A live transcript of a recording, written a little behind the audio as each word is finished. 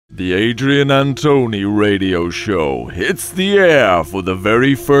The Adrian and Tony radio show hits the air for the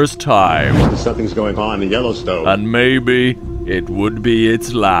very first time. Something's going on in Yellowstone. And maybe it would be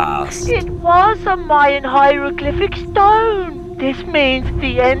its last. It was a Mayan hieroglyphic stone. This means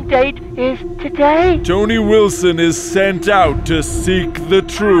the end date is today. Tony Wilson is sent out to seek the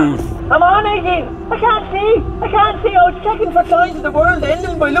truth. I'm on, Adrian. I can't see. I was checking for signs of the world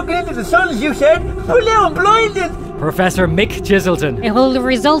ending by looking into the sun, as you said. But now I'm blinded. Professor Mick Chiselton. It will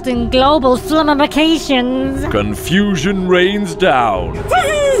result in global slummifications. Confusion reigns down.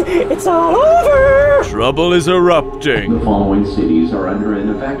 It's all over. Trouble is erupting. The following cities are under an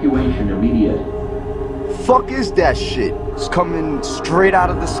evacuation immediate. Fuck is that shit? It's coming straight out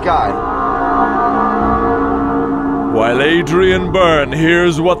of the sky. While Adrian Byrne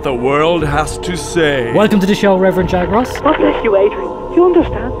hears what the world has to say. Welcome to the show, Reverend Jack Ross. God bless you, Adrian. You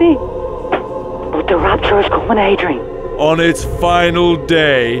understand me? But the rapture is coming, Adrian. On its final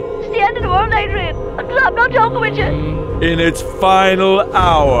day. It's the end of the world, Adrian. I'm not joking with you. In its final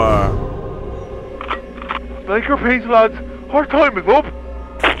hour. Make your peace, lads. Our time is up.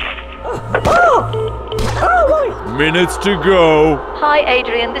 Minutes to go. Hi,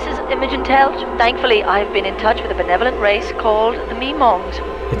 Adrian. This is Imogen Telch. Thankfully, I've been in touch with a benevolent race called the Memongs.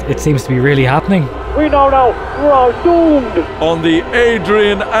 It seems to be really happening. We know now. We're all doomed. On the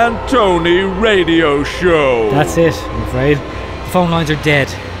Adrian and Tony radio show. That's it, I'm afraid. The phone lines are dead.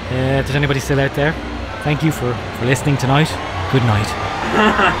 If there's anybody still out there, thank you for listening tonight. Good night.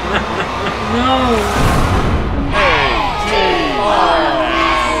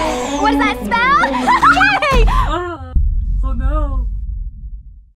 What does that spell?